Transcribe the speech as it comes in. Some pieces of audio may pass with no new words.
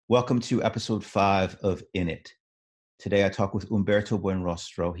Welcome to episode 5 of In It. Today I talk with Humberto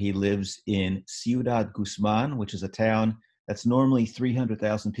Buenrostro. He lives in Ciudad Guzman, which is a town that's normally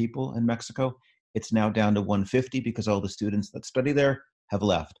 300,000 people in Mexico. It's now down to 150 because all the students that study there have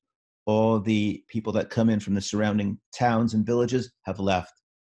left. All the people that come in from the surrounding towns and villages have left.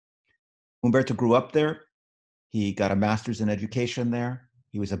 Humberto grew up there. He got a master's in education there.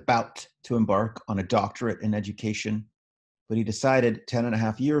 He was about to embark on a doctorate in education, but he decided 10 and a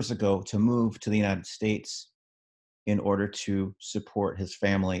half years ago to move to the United States in order to support his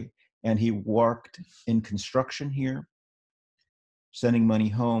family. And he worked in construction here, sending money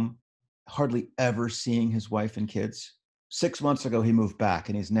home, hardly ever seeing his wife and kids. 6 months ago, he moved back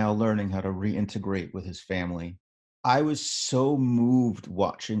and he's now learning how to reintegrate with his family. I was so moved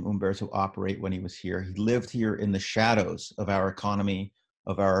watching Humberto operate when he was here. He lived here in the shadows of our economy,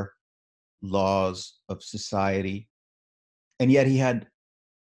 of our laws, of society. And yet he had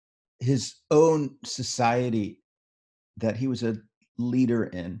his own society that he was a leader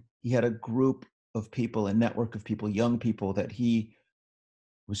in. He had a group of people, a network of people, young people that he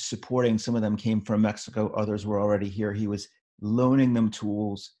was supporting. Some of them came from Mexico, others were already here. He was loaning them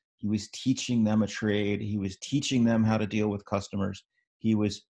tools. He was teaching them a trade. He was teaching them how to deal with customers. He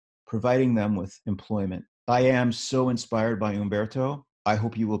was providing them with employment. I am so inspired by Humberto. I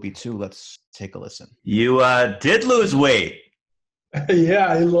hope you will be too. Let's take a listen. You did lose weight. Yeah,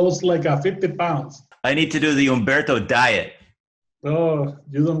 I lost like 50 pounds. I need to do the Humberto diet. Oh,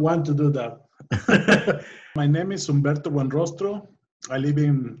 you don't want to do that. My name is Humberto Buenrostro. I live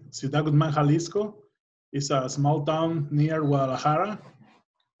in Ciudad Guzman, Jalisco. It's a small town near Guadalajara,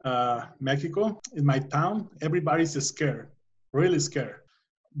 Mexico. In my town, everybody's scared, really scared.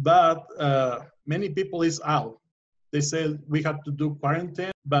 But many people is out. They say we have to do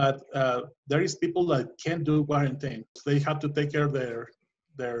quarantine, but there is people that can't do quarantine. They have to take care of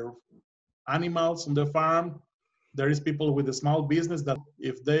their animals on the farm. There is people with a small business that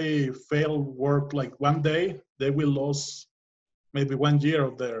if they fail work like one day, they will lose maybe 1 year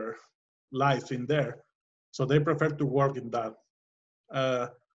of their life in there. So they prefer to work in that.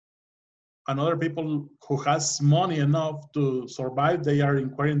 And other people who has money enough to survive, they are in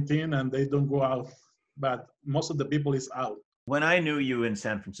quarantine and they don't go out. But most of the people is out. When I knew you in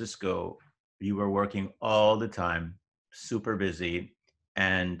San Francisco, you were working all the time, super busy,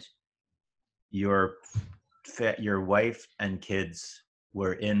 and your wife and kids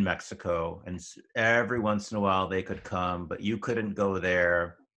were in Mexico, and every once in a while they could come, but you couldn't go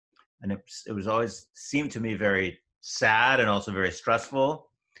there. And it was always seemed to me very sad and also very stressful.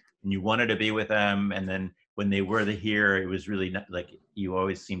 And you wanted to be with them, and then when they were here, it was really not, like you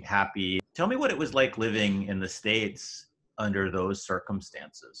always seemed happy. Tell me what it was like living in the States under those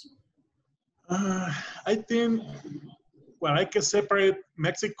circumstances. I think, well, I can separate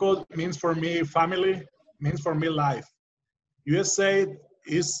Mexico means for me family, means for me life. USA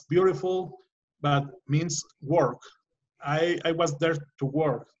is beautiful, but means work. I was there to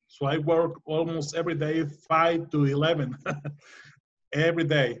work. So I work almost every day, 5 to 11, every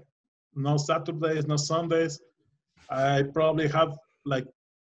day. No Saturdays, no Sundays. I probably have like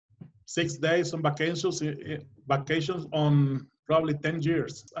 6 days on vacations on probably 10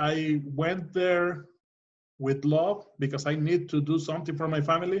 years. I went there with love because I need to do something for my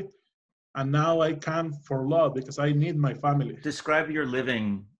family. And now I come for love because I need my family. Describe your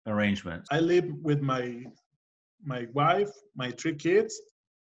living arrangements. I live with my wife, my 3 kids,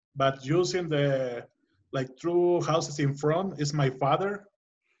 but using the like 2 houses in front is my father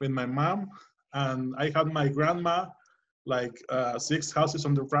with my mom, and I have my grandma like 6 houses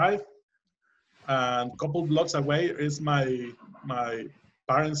on the right, and a couple blocks away is my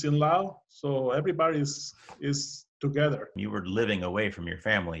parents-in-law. So everybody is together. You were living away from your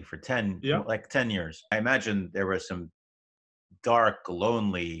family for 10 years. I imagine there were some dark,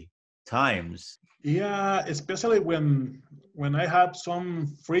 lonely times. Yeah, especially when I have some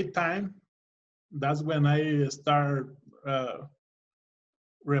free time. That's when I start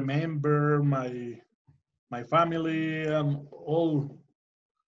remember my family and all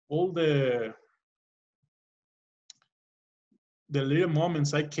the little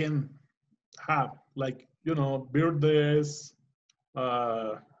moments I can have, like, you know, birthdays,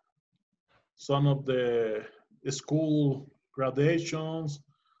 some of the school graduations,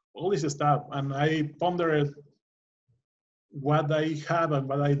 all this stuff. And I pondered what I have and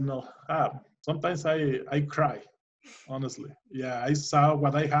what I don't have. Sometimes I cry, honestly. Yeah, I saw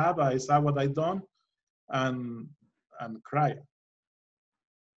what I have, I saw what I done, and cry.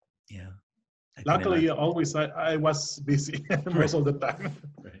 Yeah. Luckily, always I was busy most of the time.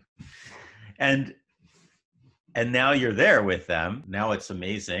 Right. And And now you're there with them. Now it's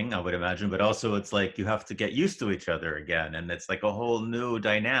amazing, I would imagine, but also it's like you have to get used to each other again, and it's like a whole new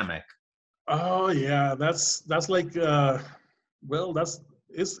dynamic. Oh yeah, that's like well, that's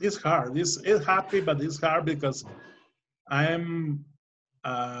it's hard. It's happy, but it's hard because I'm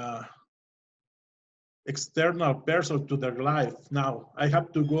uh, external person to their life now. I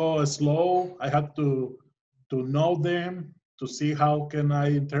have to go slow. I have to know them to see how can I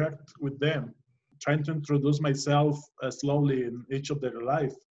interact with them. Trying to introduce myself slowly in each of their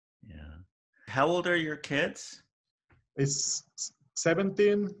life. Yeah. How old are your kids? It's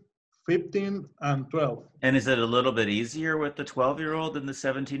 17, 15, and 12. And is it a little bit easier with the 12-year-old than the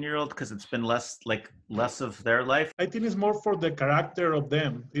 17-year-old because it's been less of their life? I think it's more for the character of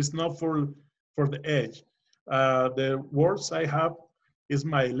them. It's not for the age. The worst I have is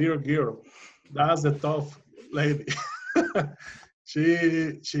my little girl. That's the tough lady. She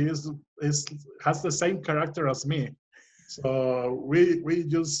has the same character as me. So we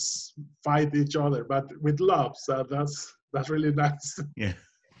just fight each other, but with love. So that's really nice. Yeah.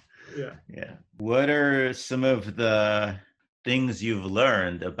 Yeah. Yeah. What are some of the things you've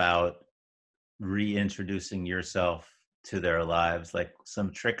learned about reintroducing yourself to their lives? Like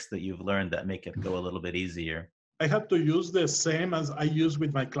some tricks that you've learned that make it go a little bit easier? I had to use the same as I use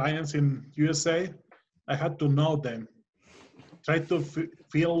with my clients in USA. I had to know them, try to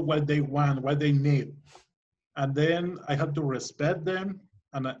feel what they want, what they need. And then I had to respect them.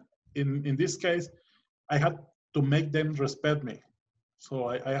 And in this case, I had to make them respect me. So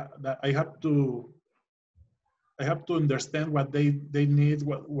I have to understand what they need,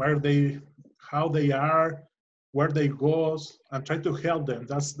 where they, how they are, where they go, and try to help them.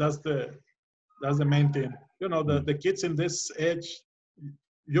 That's the main thing. You know, the kids in this age,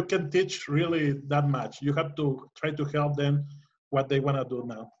 you can teach really that much. You have to try to help them what they want to do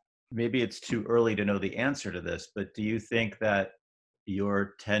now. Maybe it's too early to know the answer to this, but do you think that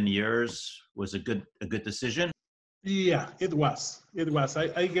your 10 years was a good decision? Yeah, it was. It was.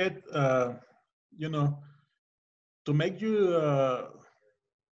 I get, you know, to make you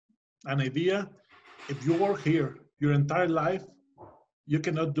an idea, if you work here your entire life, you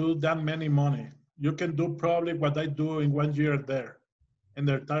cannot do that many money. You can do probably what I do in 1 year there in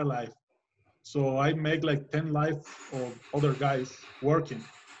their entire life. So I make like 10 life of other guys working.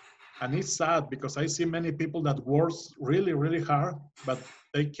 And it's sad because I see many people that works really, really hard, but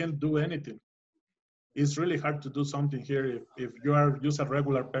they can't do anything. It's really hard to do something here if you are just a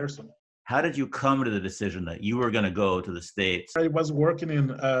regular person. How did you come to the decision that you were going to go to the States? I was working in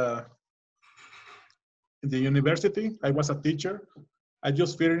the university. I was a teacher. I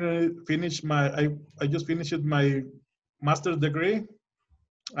just finished I just finished my master's degree,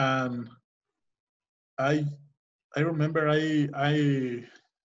 and I I remember I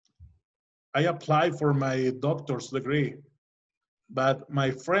applied for my doctor's degree, but my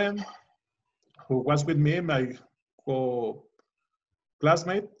friend who was with me, my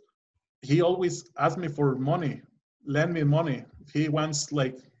classmate, he always asked me for money, lend me money. He wants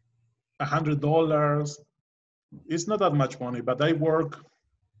like $100. It's not that much money, but I work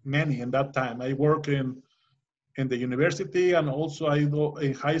many in that time. I work in the university, and also I do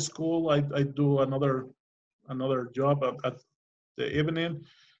in high school. I do another job at the evening,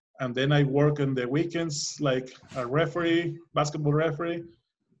 and then I work on the weekends like a referee, basketball referee.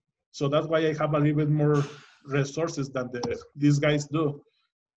 So that's why I have a little bit more resources than these guys do.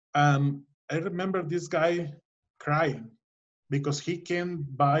 And I remember this guy crying because he can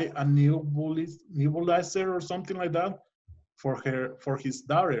buy a nebulizer or something like that for his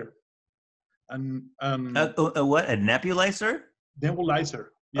daughter. And What, a nebulizer? nebulizer,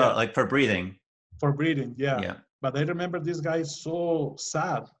 Oh, yeah, like for breathing. for breathing, yeah. Yeah. But I remember this guy so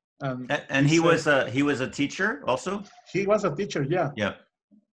sad, and And he said, was a teacher also? he was a teacher, yeah. Yeah.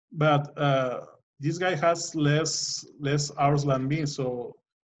 But this guy has less hours than me, so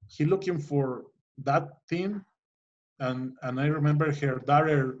he looking for that thing. And I remember her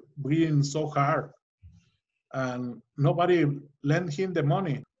daughter breathing so hard, and nobody lent him the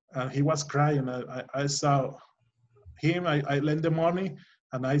money. And he was crying. I saw him. I lent the money,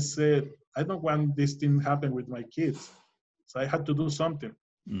 and I said, I don't want this thing to happen with my kids. So I had to do something.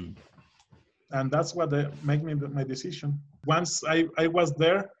 Mm. And that's what made me my decision. Once I was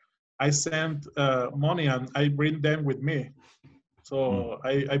there, I sent money and I bring them with me. So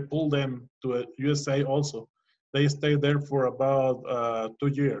I pulled them to USA also. They stayed there for about 2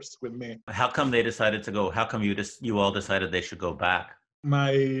 years with me. How come they decided to go? How come you all decided they should go back?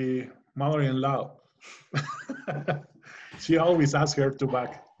 My mother-in-law, she always asks her to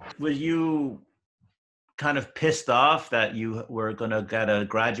back. Will you kind of pissed off that you were going to get a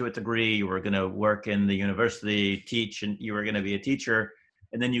graduate degree, you were going to work in the university, teach, and you were going to be a teacher,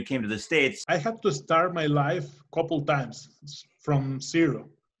 and then you came to the States? I had to start my life a couple times from zero.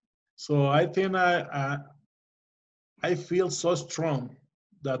 So I think I feel so strong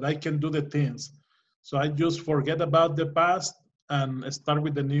that I can do the things. So I just forget about the past and start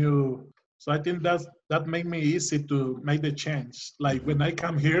with the new. So I think that made me easy to make the change. Like when I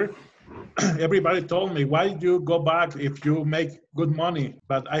come here, everybody told me, why do you go back if you make good money?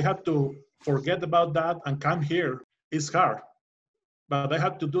 But I had to forget about that and come here. It's hard, but I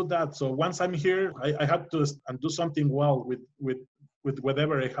had to do that. So once I'm here, I had to and do something well with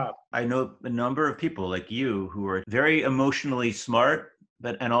whatever I have. I know a number of people like you who are very emotionally smart,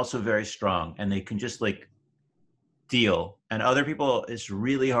 and also very strong, and they can just like deal. And other people, it's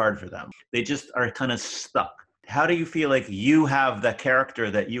really hard for them. They just are kind of stuck. How do you feel like you have the character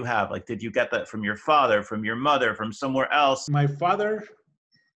that you have? Like, did you get that from your father, from your mother, from somewhere else? My father,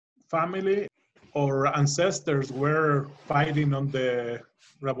 family, or ancestors were fighting on the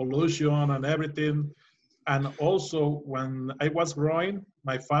revolution and everything. And also, when I was growing,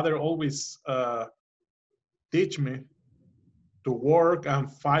 my father always teach me to work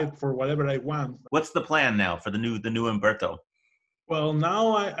and fight for whatever I want. What's the plan now for the new Humberto? Well,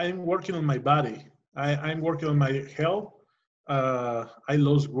 now I'm working on my body. I'm working on my health. I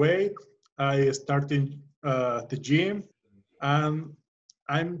lost weight. I started the gym, and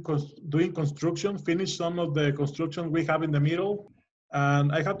I'm doing construction. Finished some of the construction we have in the middle,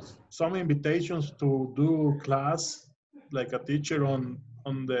 and I have some invitations to do class, like a teacher on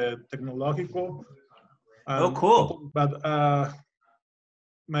the technological. Oh, cool! But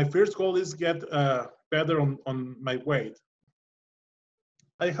my first goal is get better on my weight.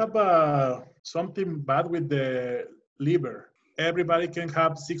 I have something bad with the liver. Everybody can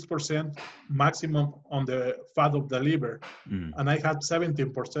have 6% maximum on the fat of the liver, and I had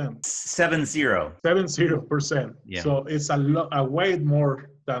 17%. 70%. Yeah. So it's a way more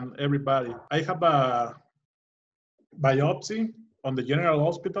than everybody. I have a biopsy on the General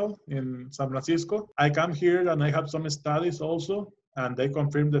Hospital in San Francisco. I come here and I have some studies also, and they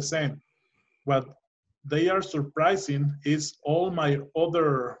confirm the same. What they are surprising is all my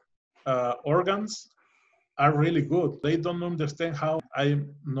other organs are really good. They don't understand how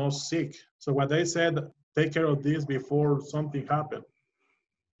I'm not sick. So what they said, take care of this before something happened.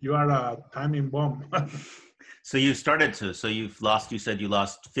 You are a timing bomb. So you said you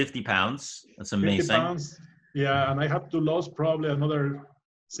lost 50 pounds. That's amazing. 50 pounds. Yeah, and I have to lose probably another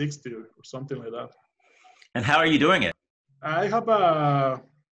 60 or something like that. And how are you doing it? I have a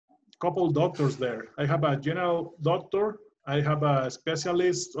couple doctors there. I have a general doctor, I have a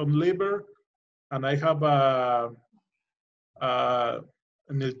specialist on liver, and I have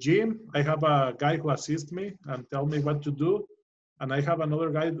in the gym, I have a guy who assists me and tell me what to do. And I have another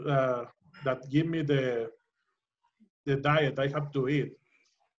guy that give me the diet I have to eat.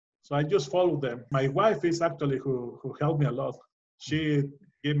 So I just follow them. My wife is actually who helped me a lot. She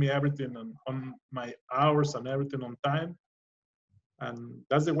gave me everything on my hours and everything on time. And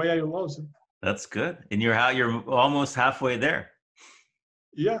that's the way I lost it. That's good. And you're almost halfway there.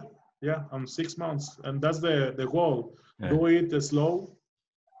 Yeah, I'm 6 months. And that's the goal. Yeah. Do it slow,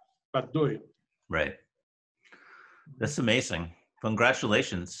 but do it. Right. That's amazing.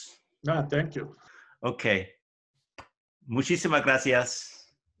 Congratulations. Thank you. Okay. Muchísimas gracias.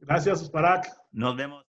 Gracias, Barak. Nos vemos.